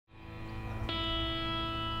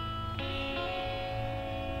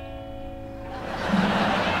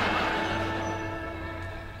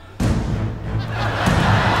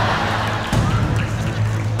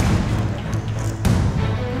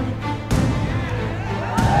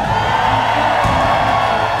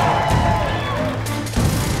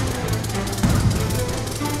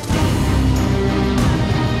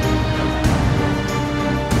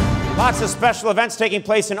Lots of special events taking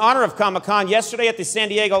place in honor of Comic-Con. Yesterday at the San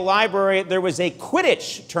Diego Library, there was a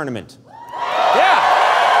Quidditch tournament.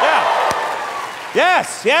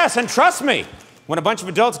 Yes, and trust me, when a bunch of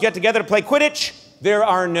adults get together to play Quidditch, there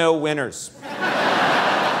are no winners.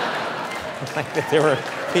 Like that there were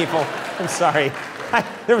people, I'm sorry,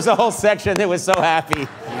 there was a whole section that was so happy.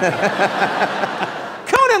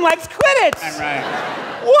 Conan likes Quidditch! I'm right.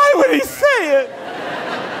 Why would he say it?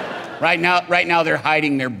 Right now they're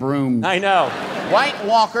hiding their brooms. I know. White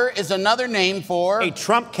Walker is another name for... A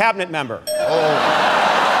Trump cabinet member. Oh.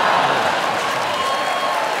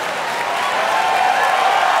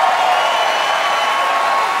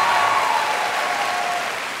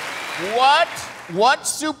 What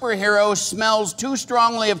superhero smells too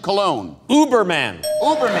strongly of cologne? Uberman.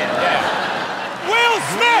 Uberman, yeah. Will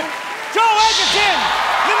Smith! Joel Edgerton!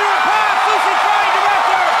 Linda Paz! Lucy Fry,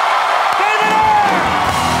 director! David Orr!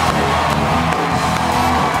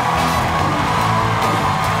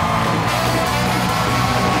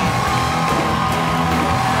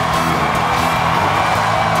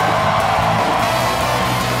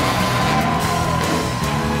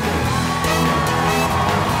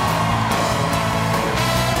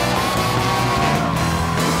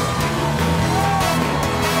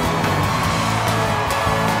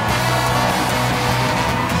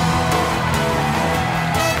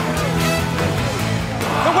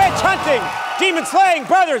 Hunting, demon slaying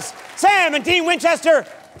brothers Sam and Dean Winchester,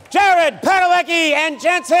 Jared Padalecki and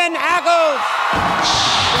Jensen Ackles.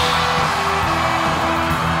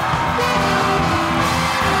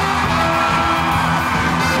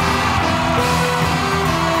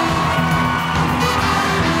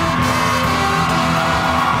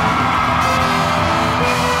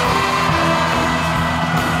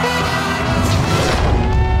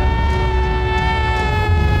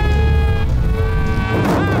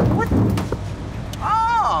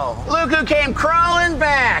 Look who came crawling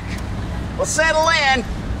back. Well, settle in.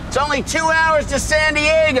 It's only 2 hours to San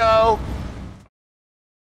Diego.